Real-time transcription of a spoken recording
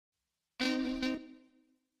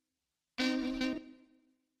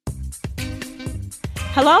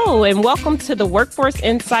Hello, and welcome to the Workforce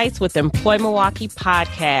Insights with Employ Milwaukee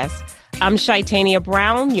podcast. I'm Shaitania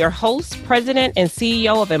Brown, your host, president, and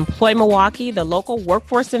CEO of Employ Milwaukee, the local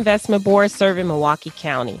workforce investment board serving Milwaukee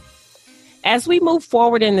County. As we move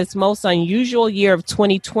forward in this most unusual year of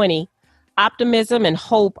 2020, optimism and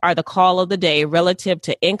hope are the call of the day relative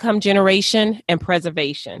to income generation and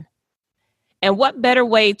preservation. And what better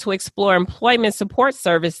way to explore employment support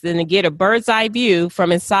service than to get a bird's eye view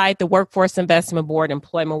from inside the Workforce Investment Board,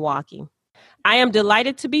 Employ Milwaukee. I am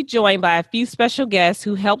delighted to be joined by a few special guests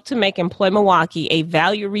who help to make Employ Milwaukee a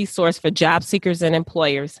valued resource for job seekers and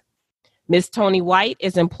employers. Ms. Tony White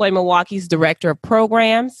is Employ Milwaukee's Director of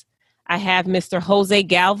Programs. I have Mr. Jose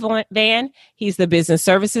Galvan. He's the Business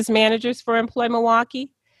Services Manager for Employ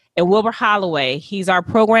Milwaukee. And Wilbur Holloway, he's our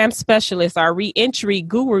program specialist, our re-entry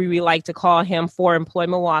guru, we like to call him, for Employ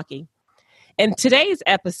Milwaukee. In today's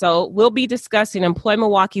episode, we'll be discussing Employ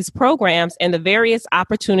Milwaukee's programs and the various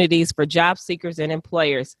opportunities for job seekers and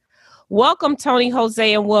employers. Welcome, Tony,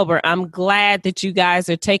 Jose, and Wilbur. I'm glad that you guys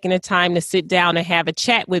are taking the time to sit down and have a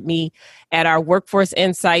chat with me at our Workforce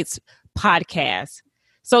Insights podcast.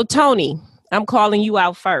 So, Tony, I'm calling you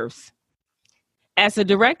out first. As the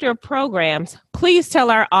Director of Programs, please tell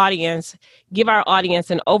give our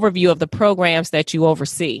audience an overview of the programs that you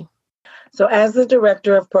oversee. So as the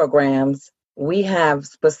Director of Programs, we have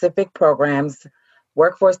specific programs,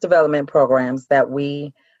 workforce development programs that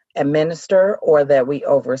we administer or that we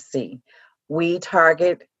oversee. We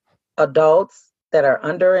target adults that are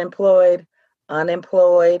underemployed,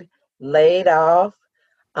 unemployed, laid off.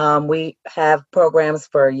 We have programs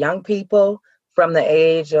for young people from the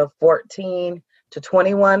age of 14 to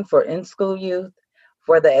 21 for in-school youth,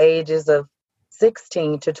 for the ages of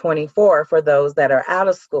 16 to 24 for those that are out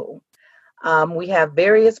of school. We have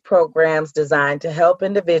various programs designed to help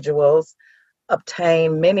individuals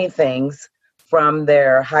obtain many things from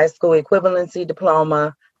their high school equivalency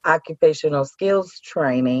diploma, occupational skills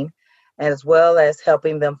training, as well as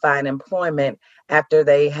helping them find employment after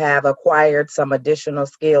they have acquired some additional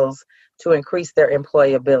skills to increase their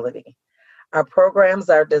employability. Our programs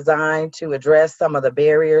are designed to address some of the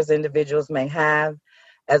barriers individuals may have,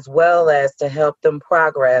 as well as to help them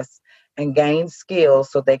progress and gain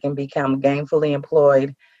skills so they can become gainfully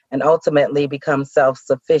employed and ultimately become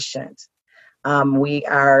self-sufficient. We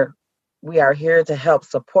are here to help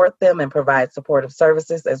support them and provide supportive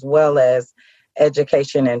services as well as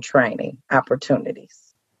education and training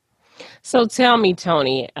opportunities. So tell me,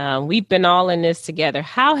 Tony, we've been all in this together.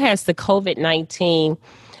 How has the COVID-19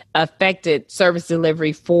 affected service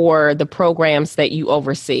delivery for the programs that you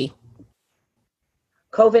oversee?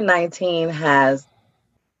 COVID-19 has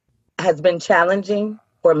been challenging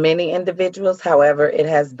for many individuals. However, it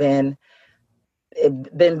has been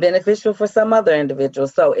beneficial for some other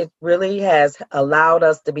individuals. So it really has allowed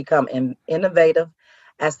us to become innovative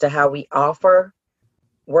as to how we offer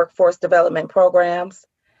workforce development programs.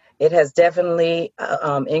 It has definitely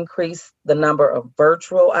increased the number of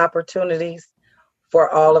virtual opportunities for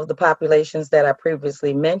all of the populations that I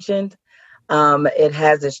previously mentioned. It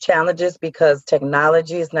has its challenges because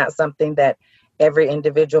technology is not something that every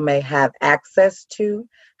individual may have access to.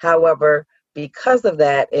 However, because of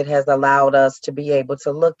that, it has allowed us to be able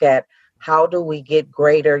to look at how do we get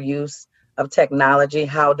greater use of technology?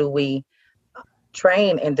 How do we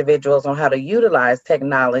train individuals on how to utilize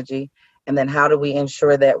technology? And then how do we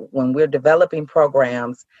ensure that when we're developing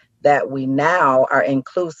programs that we now are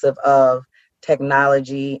inclusive of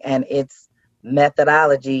technology and its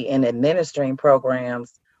methodology in administering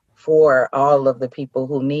programs for all of the people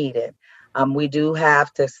who need it. We do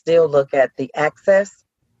have to still look at the access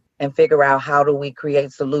and figure out how do we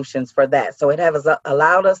create solutions for that. So it has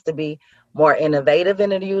allowed us to be more innovative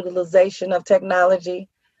in the utilization of technology,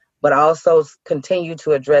 but also continue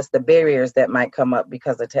to address the barriers that might come up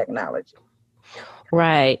because of technology.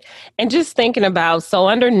 Right. And just thinking about, so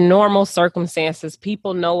under normal circumstances,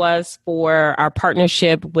 people know us for our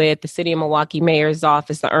partnership with the City of Milwaukee Mayor's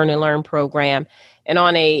Office, the Earn and Learn program. And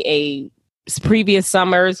on a previous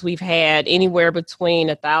summers, we've had anywhere between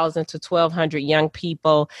 1,000 to 1,200 young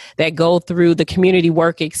people that go through the community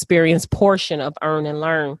work experience portion of Earn and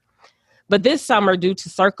Learn. But this summer, due to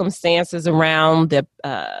circumstances around the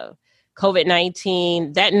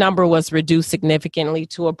COVID-19, that number was reduced significantly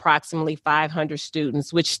to approximately 500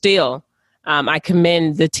 students, which still, I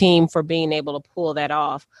commend the team for being able to pull that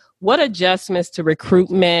off. What adjustments to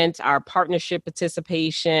recruitment, our partnership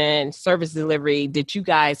participation, service delivery did you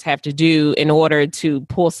guys have to do in order to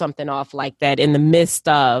pull something off like that in the midst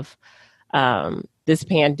of this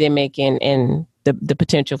pandemic and the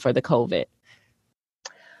potential for the COVID?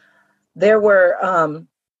 There were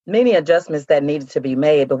many adjustments that needed to be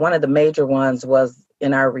made, but one of the major ones was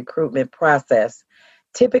in our recruitment process.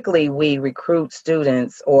 Typically, we recruit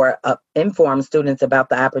students or inform students about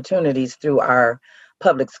the opportunities through our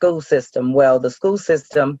public school system. Well, the school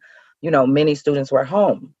system, many students were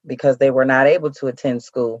home because they were not able to attend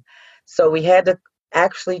school. So we had to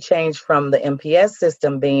actually change from the MPS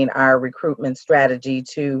system being our recruitment strategy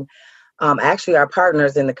to actually our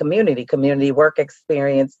partners in the community work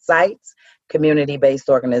experience sites, community-based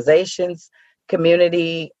organizations,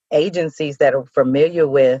 community agencies that are familiar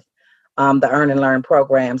with the Earn and Learn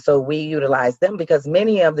program. So we utilize them because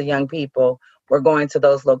many of the young people were going to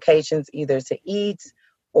those locations either to eat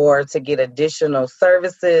or to get additional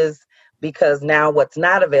services, because now what's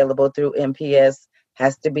not available through MPS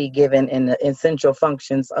has to be given in the essential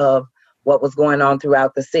functions of what was going on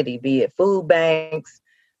throughout the city, be it food banks,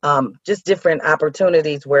 just different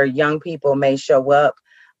opportunities where young people may show up,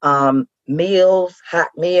 meals, hot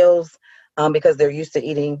meals, because they're used to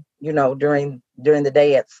eating, during the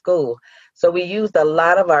day at school. So we used a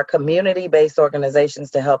lot of our community-based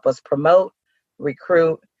organizations to help us promote,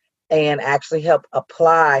 recruit, and actually help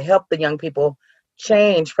the young people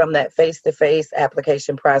change from that face-to-face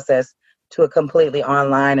application process to a completely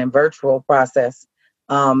online and virtual process,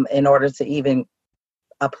 in order to even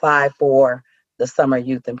apply for the Summer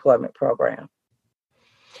Youth Employment Program.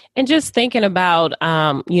 And just thinking about,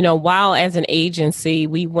 while as an agency,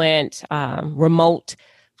 we went remote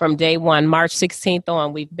from day one, March 16th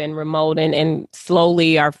on, we've been remote and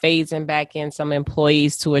slowly are phasing back in some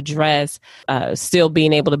employees to address still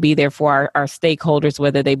being able to be there for our stakeholders,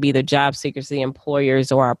 whether they be the job seekers, the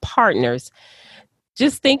employers, or our partners.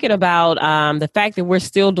 Just thinking about the fact that we're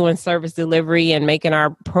still doing service delivery and making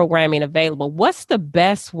our programming available, what's the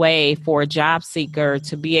best way for a job seeker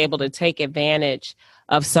to be able to take advantage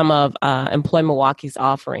of some of Employ Milwaukee's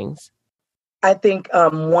offerings? I think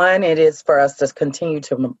one, it is for us to continue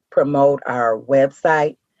to promote our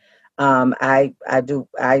website. I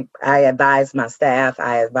advise my staff,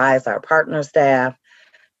 I advise our partner staff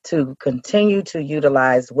to continue to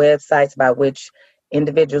utilize websites by which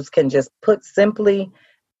individuals can just put simply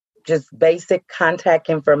just basic contact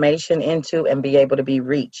information into and be able to be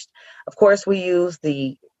reached. Of course, we use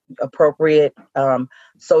the appropriate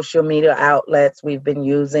social media outlets. We've been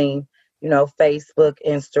using, Facebook,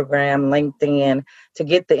 Instagram, LinkedIn to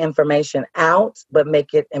get the information out, but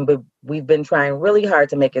we've been trying really hard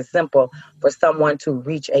to make it simple for someone to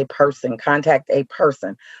reach a person, contact a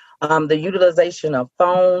person. The utilization of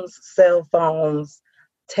phones, cell phones,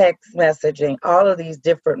 text messaging, all of these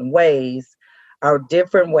different ways are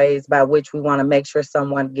different ways by which we want to make sure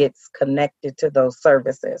someone gets connected to those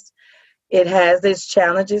services. It has its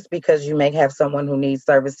challenges because you may have someone who needs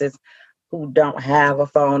services who don't have a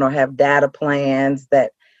phone or have data plans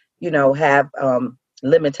that, have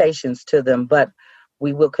limitations to them. But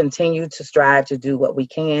we will continue to strive to do what we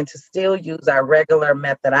can to still use our regular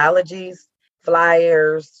methodologies,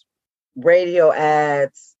 flyers, radio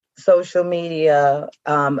ads, social media,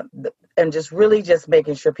 and just really just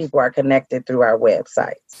making sure people are connected through our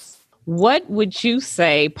websites. What would you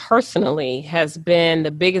say personally has been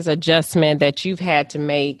the biggest adjustment that you've had to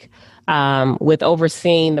make with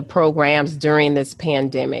overseeing the programs during this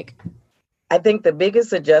pandemic? I think the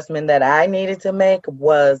biggest adjustment that I needed to make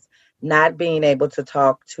was not being able to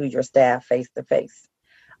talk to your staff face to face.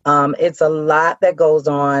 It's a lot that goes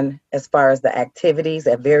on as far as the activities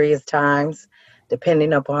at various times,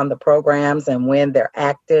 depending upon the programs and when they're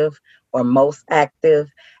active or most active.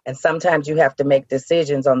 And sometimes you have to make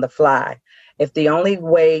decisions on the fly. If the only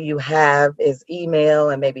way you have is email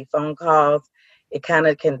and maybe phone calls, it kind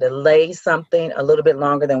of can delay something a little bit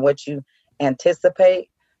longer than what you anticipate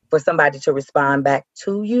for somebody to respond back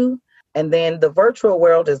to you. And then the virtual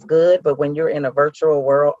world is good, but when you're in a virtual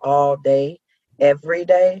world all day, every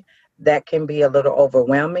day, that can be a little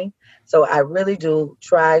overwhelming. So I really do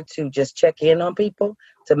try to just check in on people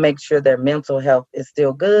to make sure their mental health is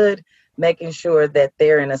still good, making sure that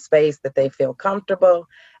they're in a space that they feel comfortable.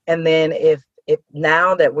 And then if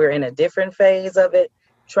now that we're in a different phase of it,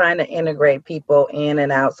 trying to integrate people in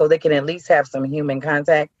and out so they can at least have some human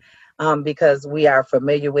contact, because we are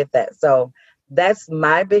familiar with that. So that's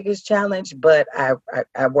my biggest challenge, but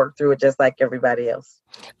I work through it just like everybody else.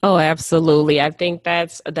 Oh, absolutely. I think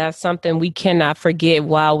that's something we cannot forget.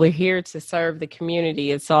 While we're here to serve the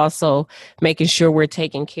community, it's also making sure we're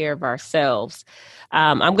taking care of ourselves.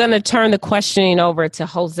 I'm going to turn the questioning over to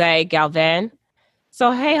Jose Galvan.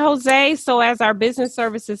 So, hey, Jose, so as our business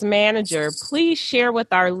services manager, please share with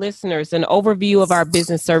our listeners an overview of our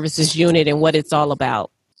business services unit and what it's all about.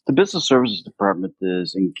 The Business Services Department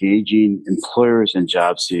is engaging employers and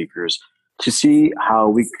job seekers to see how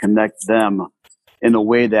we connect them in a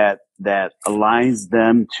way that aligns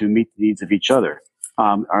them to meet the needs of each other.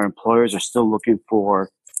 Our employers are still looking for,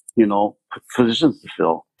 positions to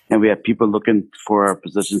fill. And we have people looking for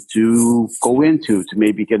positions to go into, to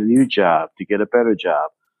maybe get a new job, to get a better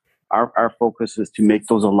job. Our focus is to make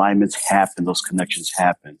those alignments happen, those connections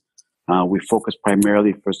happen. We focus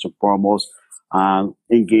primarily, first and foremost, on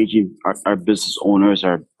engaging our business owners,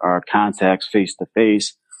 our contacts face to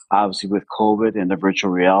face. Obviously, with COVID and the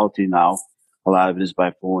virtual reality now, a lot of it is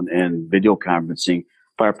by phone and video conferencing.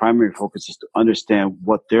 But our primary focus is to understand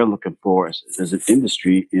what they're looking for as an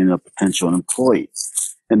industry in a potential employee.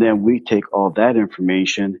 And then we take all that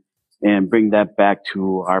information and bring that back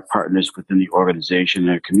to our partners within the organization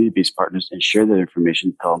and our community-based partners and share that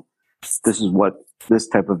information. Tell them this is what this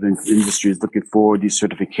type of industry is looking for, these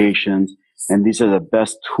certifications, and these are the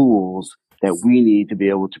best tools that we need to be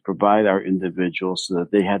able to provide our individuals so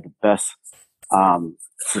that they have the best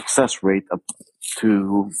success rate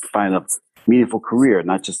to find a meaningful career,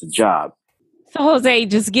 not just a job. So, Jose,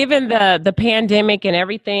 just given the pandemic and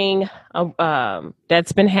everything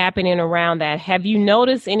that's been happening around that, have you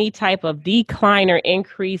noticed any type of decline or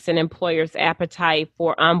increase in employers' appetite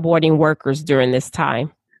for onboarding workers during this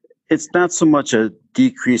time? It's not so much a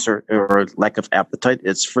decrease or lack of appetite.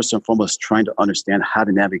 It's first and foremost trying to understand how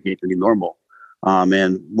to navigate the new normal.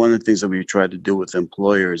 And one of the things that we try to do with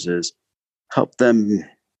employers is help them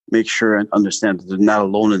make sure and understand that they're not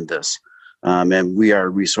alone in this. And we are a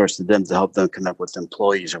resource to them to help them connect with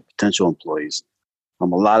employees or potential employees. A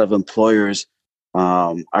lot of employers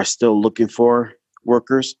are still looking for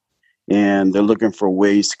workers, and they're looking for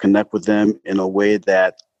ways to connect with them in a way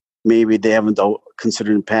that maybe they haven't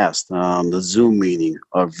considered in the past. The Zoom meeting,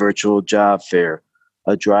 a virtual job fair,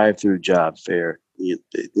 a drive-through job fair. A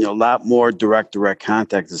lot more direct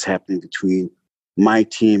contact is happening between my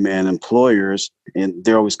team and employers, and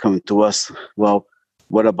they're always coming to us. Well,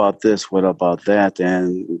 what about this? What about that?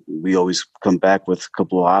 And we always come back with a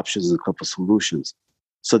couple of options and a couple of solutions.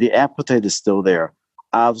 So the appetite is still there.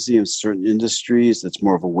 Obviously, in certain industries, it's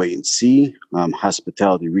more of a wait and see.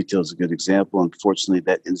 Hospitality, retail is a good example. Unfortunately,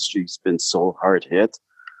 that industry has been so hard hit.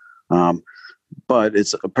 But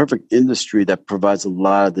it's a perfect industry that provides a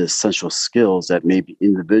lot of the essential skills that maybe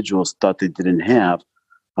individuals thought they didn't have,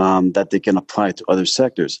 that they can apply to other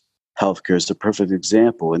sectors. Healthcare is a perfect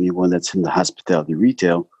example. Anyone that's in the hospitality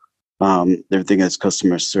retail, they're thinking it's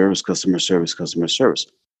customer service.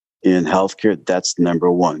 In healthcare, that's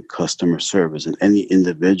number one, customer service. And any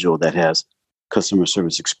individual that has customer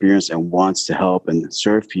service experience and wants to help and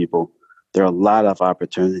serve people, there are a lot of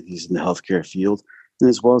opportunities in the healthcare field, and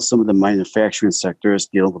as well as some of the manufacturing sectors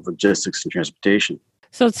dealing with logistics and transportation.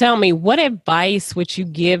 So tell me, what advice would you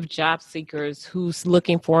give job seekers who's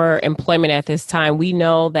looking for employment at this time? We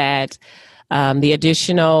know that the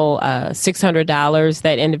additional $600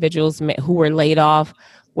 that individuals who were laid off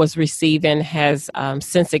was receiving has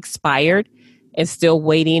since expired and still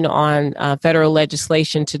waiting on federal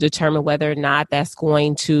legislation to determine whether or not that's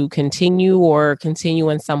going to continue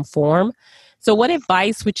in some form. So what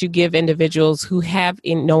advice would you give individuals who have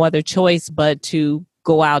no other choice but to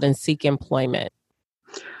go out and seek employment?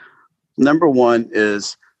 Number one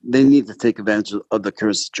is they need to take advantage of the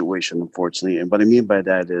current situation, unfortunately. And what I mean by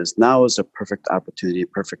that is now is a perfect opportunity,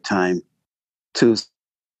 perfect time to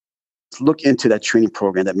look into that training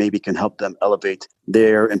program that maybe can help them elevate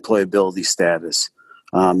their employability status.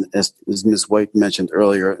 As Ms. White mentioned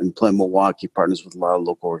earlier, Employ Milwaukee partners with a lot of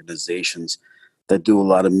local organizations that do a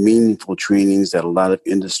lot of meaningful trainings that a lot of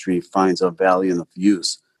industry finds of value and of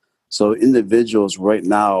use. So individuals right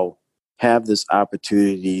now have this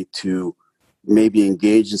opportunity to maybe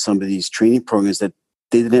engage in some of these training programs that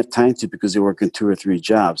they didn't have time to because they work in 2 or 3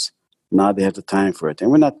 jobs. Now they have the time for it.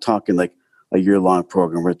 And we're not talking like a year-long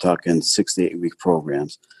program. We're talking 6 to 8 week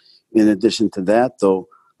programs. In addition to that, though,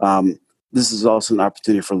 this is also an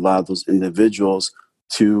opportunity for a lot of those individuals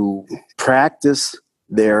to practice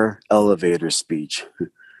their elevator speech.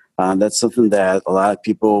 That's something that a lot of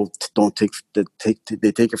people don't take.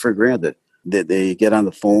 They take it for granted. They get on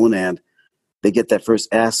the phone and they get that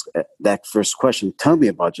first question, tell me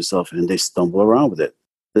about yourself, and they stumble around with it.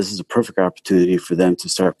 This is a perfect opportunity for them to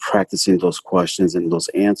start practicing those questions and those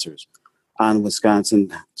answers. On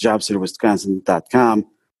JobCenterWisconsin.com,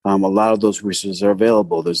 a lot of those resources are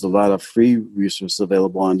available. There's a lot of free resources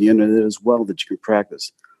available on the internet as well that you can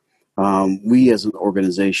practice. We as an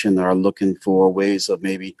organization are looking for ways of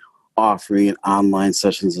maybe offering online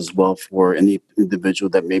sessions as well for any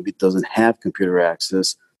individual that maybe doesn't have computer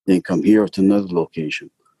access. They can come here or to another location.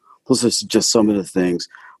 Those are just some of the things.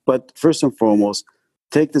 But first and foremost,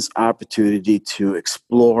 take this opportunity to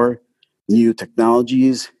explore new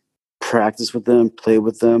technologies, practice with them, play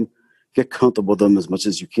with them, get comfortable with them as much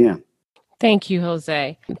as you can. Thank you,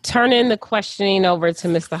 Jose. Turning the questioning over to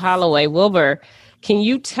Mr. Holloway. Wilbur, can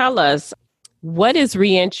you tell us what is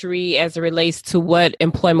reentry as it relates to what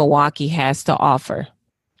Employ Milwaukee has to offer?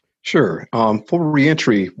 Sure. For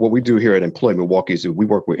reentry, what we do here at Employ Milwaukee is we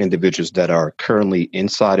work with individuals that are currently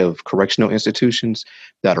inside of correctional institutions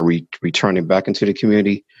that are returning back into the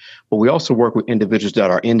community. But we also work with individuals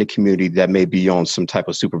that are in the community that may be on some type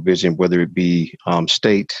of supervision, whether it be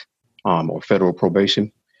state or federal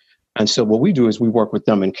probation. And so what we do is we work with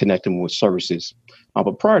them and connect them with services.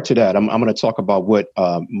 But prior to that, I'm going to talk about what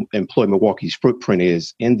Employ Milwaukee's footprint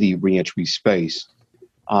is in the reentry space.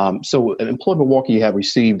 So Employ Milwaukee have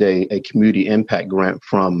received a community impact grant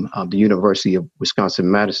from the University of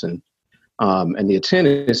Wisconsin-Madison. And the intent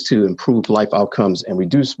is to improve life outcomes and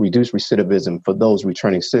reduce recidivism for those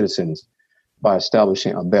returning citizens by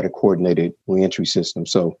establishing a better coordinated reentry system.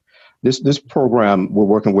 So this program, we're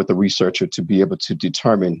working with a researcher to be able to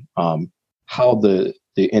determine how the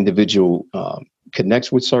individual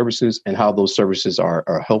connects with services and how those services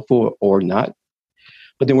are helpful or not.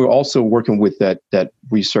 But then we're also working with that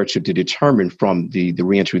researcher to determine from the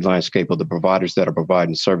reentry landscape of the providers that are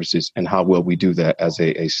providing services and how well we do that as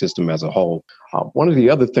a system as a whole. One of the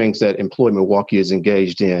other things that Employ Milwaukee is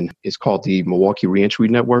engaged in is called the Milwaukee Reentry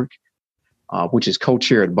Network, which is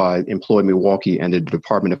co-chaired by Employ Milwaukee and the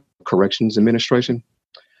Department of Corrections Administration.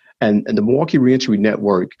 And the Milwaukee Reentry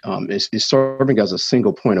Network is serving as a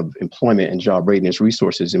single point of employment and job readiness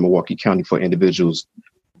resources in Milwaukee County for individuals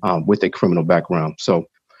with a criminal background. So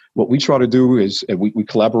what we try to do is we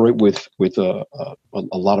collaborate with a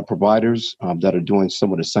lot of providers that are doing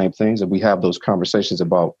some of the same things. And we have those conversations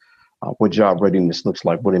about what job readiness looks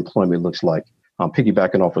like, what employment looks like,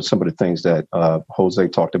 piggybacking off of some of the things that Jose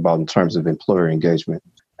talked about in terms of employer engagement.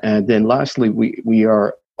 And then lastly, we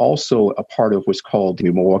are also a part of what's called the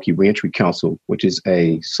Milwaukee Reentry Council, which is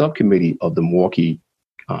a subcommittee of the Milwaukee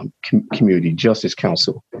Community Justice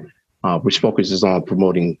Council, which focuses on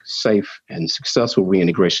promoting safe and successful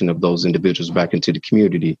reintegration of those individuals back into the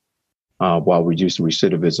community while reducing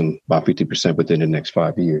recidivism by 50% within the next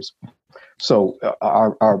 5 years. So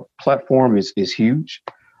our platform is huge.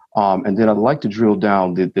 And then I'd like to drill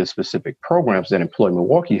down the specific programs that Employ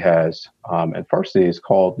Milwaukee has. And first is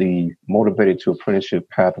called the Motivated to Apprenticeship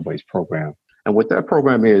Pathways Program. And what that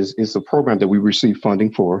program is a program that we receive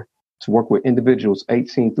funding for to work with individuals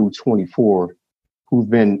 18 through 24 who've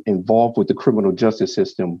been involved with the criminal justice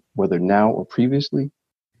system, whether now or previously. And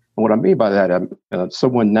what I mean by that,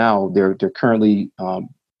 someone now, they're currently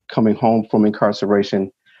coming home from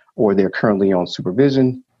incarceration, or they're currently on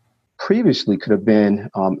supervision. Previously could have been,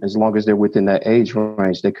 as long as they're within that age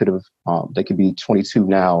range, they could be 22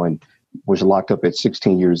 now and was locked up at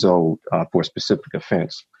 16 years old for a specific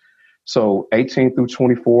offense. So 18 through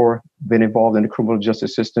 24, been involved in the criminal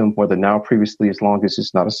justice system, whether now or previously, as long as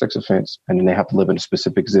it's not a sex offense, and then they have to live in a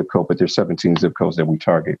specific zip code, but there's 17 zip codes that we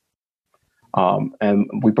target. And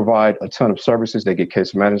we provide a ton of services. They get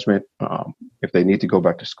case management. If they need to go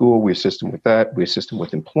back to school, we assist them with that. We assist them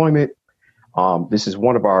with employment. This is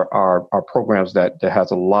one of our programs that has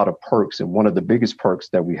a lot of perks. And one of the biggest perks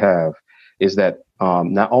that we have is that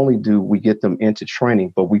not only do we get them into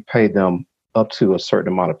training, but we pay them up to a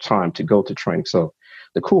certain amount of time to go to training. So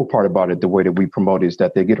the cool part about it, the way that we promote it, is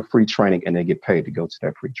that they get a free training and they get paid to go to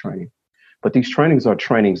that free training. But these trainings are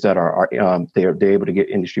trainings that they're able to get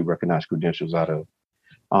industry recognized credentials out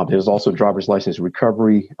of. There's also driver's license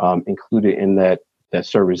recovery included in that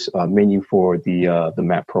service menu for the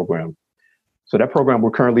MAP program. So that program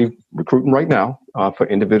we're currently recruiting right now for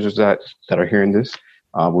individuals that are hearing this.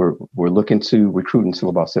 We're looking to recruit until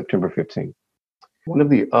about September 15th. One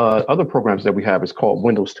of the other programs that we have is called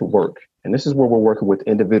Windows to Work. And this is where we're working with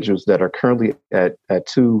individuals that are currently at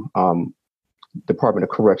two Department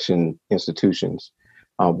of Correction institutions.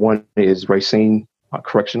 One is Racine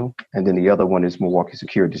Correctional, and then the other one is Milwaukee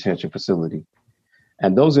Secure Detention Facility.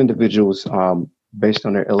 And those individuals, based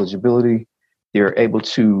on their eligibility, they're able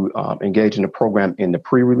to engage in the program in the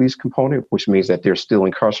pre-release component, which means that they're still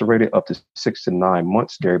incarcerated up to 6 to 9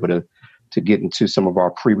 months. They're able to get into some of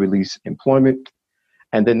our pre-release employment.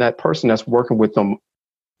 And then that person that's working with them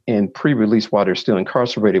in pre-release while they're still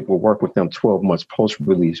incarcerated will work with them 12 months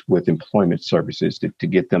post-release with employment services to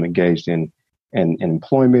get them engaged in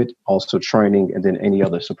employment, also training, and then any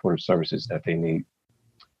other supportive services that they need.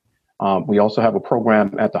 We also have a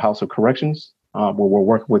program at the House of Corrections where we're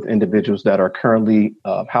working with individuals that are currently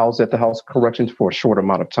housed at the House of Corrections for a short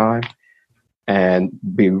amount of time and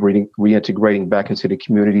be reintegrating back into the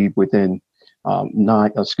community within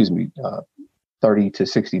 30 to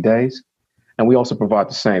 60 days. And we also provide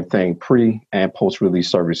the same thing, pre and post-release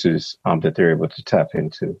services that they're able to tap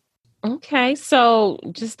into. Okay. So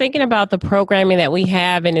just thinking about the programming that we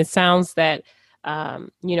have, and it sounds that,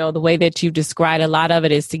 the way that you described, a lot of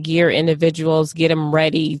it is to gear individuals, get them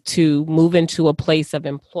ready to move into a place of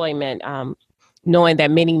employment, knowing that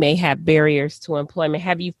many may have barriers to employment.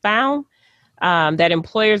 Have you found that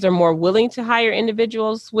employers are more willing to hire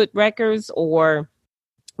individuals with records, or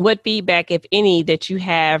what feedback, if any, that you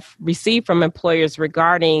have received from employers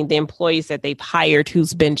regarding the employees that they've hired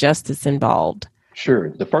who's been justice involved? Sure.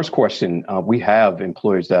 The first question, we have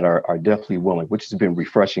employers that are definitely willing, which has been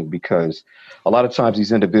refreshing because a lot of times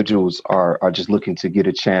these individuals are just looking to get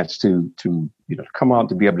a chance to come out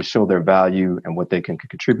to be able to show their value and what they can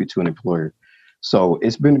contribute to an employer. So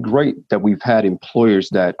it's been great that we've had employers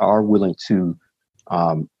that are willing to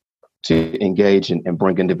engage and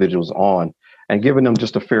bring individuals on and giving them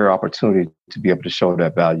just a fair opportunity to be able to show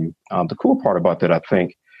that value. The cool part about that, I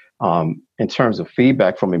think, in terms of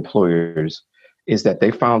feedback from employers, is that they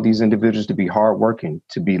found these individuals to be hardworking,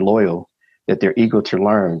 to be loyal, that they're eager to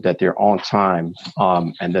learn, that they're on time,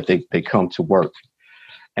 and that they come to work.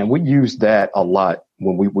 And we use that a lot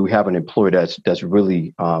when we have an employer that's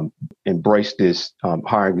really embraced this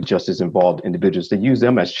hiring justice involved individuals. They use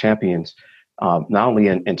them as champions, not only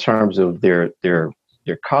in terms of their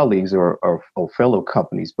colleagues or fellow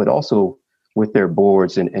companies, but also with their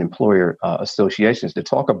boards and employer associations to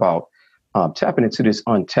talk about tapping into this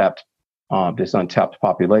untapped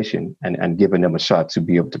population and giving them a shot to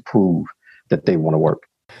be able to prove that they want to work.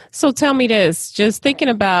 So tell me this, just thinking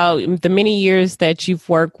about the many years that you've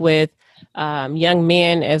worked with young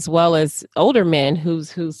men as well as older men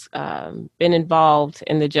who's been involved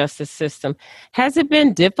in the justice system, has it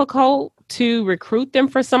been difficult to recruit them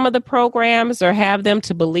for some of the programs or have them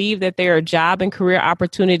to believe that there are job and career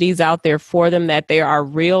opportunities out there for them, that there are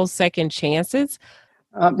real second chances?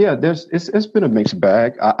 It's been a mixed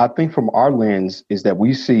bag. I think from our lens is that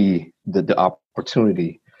we see the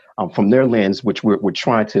opportunity. From their lens, which we're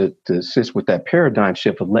trying to assist with that paradigm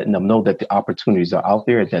shift of letting them know that the opportunities are out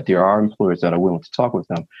there, that there are employers that are willing to talk with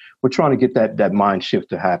them. We're trying to get that mind shift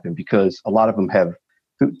to happen because a lot of them have,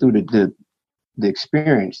 through the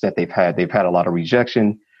experience that they've had a lot of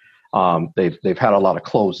rejection. They've had a lot of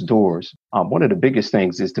closed doors. One of the biggest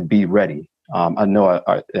things is to be ready. I know,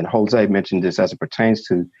 and Jose mentioned this as it pertains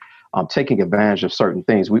to taking advantage of certain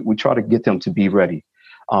things. We try to get them to be ready,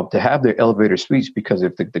 to have their elevator speech, because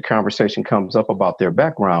if the conversation comes up about their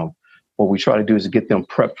background, what we try to do is get them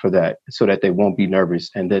prepped for that so that they won't be nervous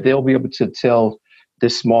and that they'll be able to tell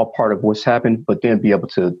this small part of what's happened, but then be able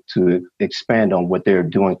to expand on what they're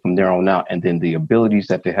doing from there on out, and then the abilities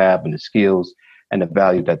that they have and the skills and the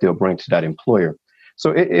value that they'll bring to that employer.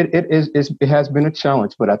 So it has been a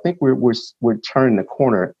challenge, but I think we're turning the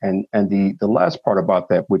corner. And the last part about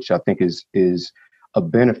that, which I think is a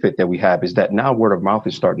benefit that we have, is that now word of mouth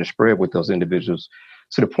is starting to spread with those individuals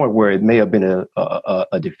to the point where it may have been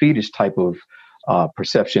a defeatist type of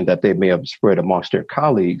perception that they may have spread amongst their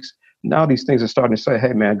colleagues. Now these things are starting to say,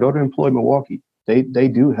 hey, man, go to Employ Milwaukee. They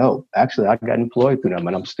do help. Actually, I got employed through them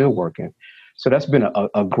and I'm still working. So that's been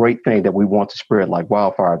a great thing that we want to spread like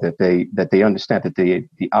wildfire, that they understand that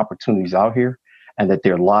the opportunities out here and that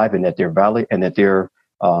they're live and that they're valid and that they're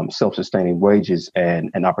self-sustaining wages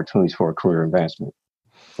and opportunities for a career advancement.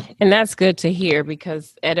 And that's good to hear,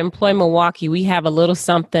 because at Employ Milwaukee, we have a little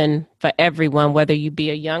something for everyone, whether you be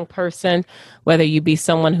a young person, whether you be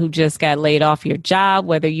someone who just got laid off your job,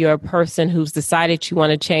 whether you're a person who's decided you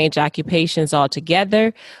want to change occupations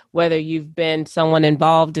altogether, whether you've been someone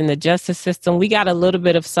involved in the justice system. We got a little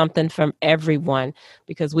bit of something from everyone,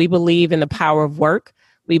 because we believe in the power of work.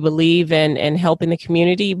 We believe in helping the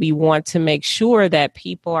community. We want to make sure that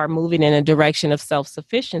people are moving in a direction of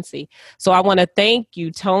self-sufficiency. So I want to thank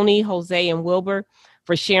you, Tony, Jose, and Wilbur,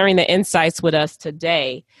 for sharing the insights with us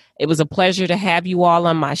today. It was a pleasure to have you all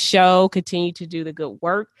on my show. Continue to do the good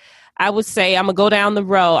work. I would say, I'm going to go down the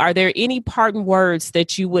road. Are there any parting words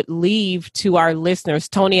that you would leave to our listeners?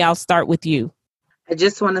 Tony, I'll start with you. I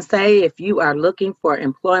just want to say, if you are looking for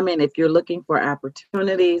employment, if you're looking for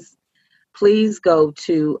opportunities, please go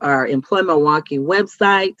to our Employ Milwaukee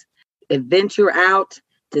website and venture out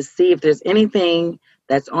to see if there's anything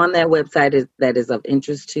that's on that website that is of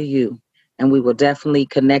interest to you. And we will definitely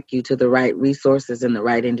connect you to the right resources and the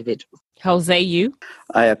right individuals. Jose, you?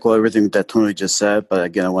 I echo everything that Tony just said, but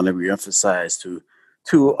again, I want to reemphasize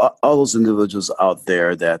to all those individuals out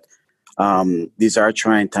there that these are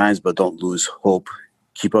trying times, but don't lose hope.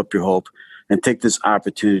 Keep up your hope and take this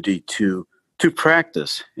opportunity to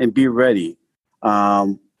practice and be ready.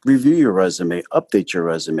 Review your resume, update your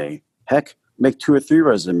resume. Heck, make 2 or 3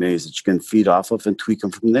 resumes that you can feed off of and tweak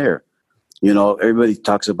them from there. Everybody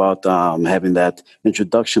talks about having that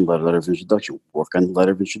introduction letter of introduction. Work on the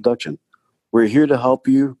letter of introduction. We're here to help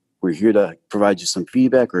you. We're here to provide you some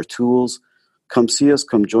feedback or tools. Come see us,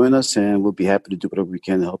 come join us, and we'll be happy to do whatever we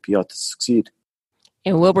can to help you out to succeed.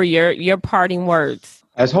 And what were your parting words?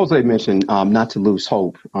 As Jose mentioned, not to lose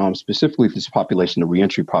hope, specifically for this population, the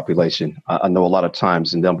reentry population. I know a lot of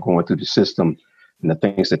times in them going through the system and the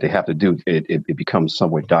things that they have to do, it becomes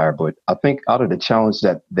somewhat dire. But I think out of the challenge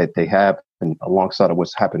that they have, and alongside of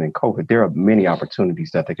what's happening in COVID, there are many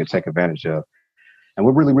opportunities that they can take advantage of. And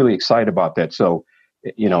we're really, really excited about that. So,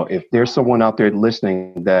 if there's someone out there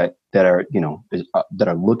listening that are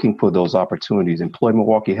looking for those opportunities, Employ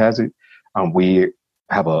Milwaukee has it. We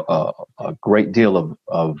have a great deal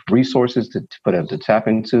of resources for them to tap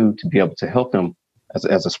into, to be able to help them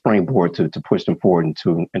as a springboard to push them forward in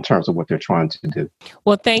terms of what they're trying to do.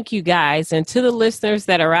 Well, thank you guys. And to the listeners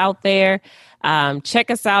that are out there, check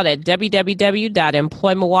us out at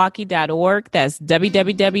www.employmilwaukee.org. That's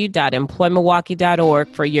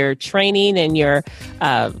www.employmilwaukee.org for your training and your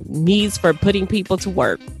needs for putting people to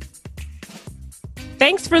work.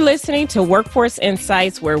 Thanks for listening to Workforce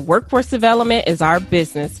Insights, where workforce development is our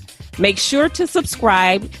business. Make sure to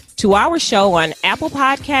subscribe to our show on Apple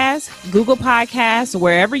Podcasts, Google Podcasts,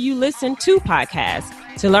 wherever you listen to podcasts.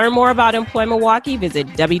 To learn more about Employ Milwaukee, visit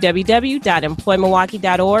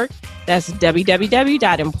www.employmilwaukee.org. That's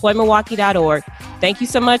www.employmilwaukee.org. Thank you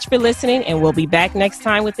so much for listening, and we'll be back next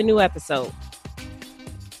time with a new episode.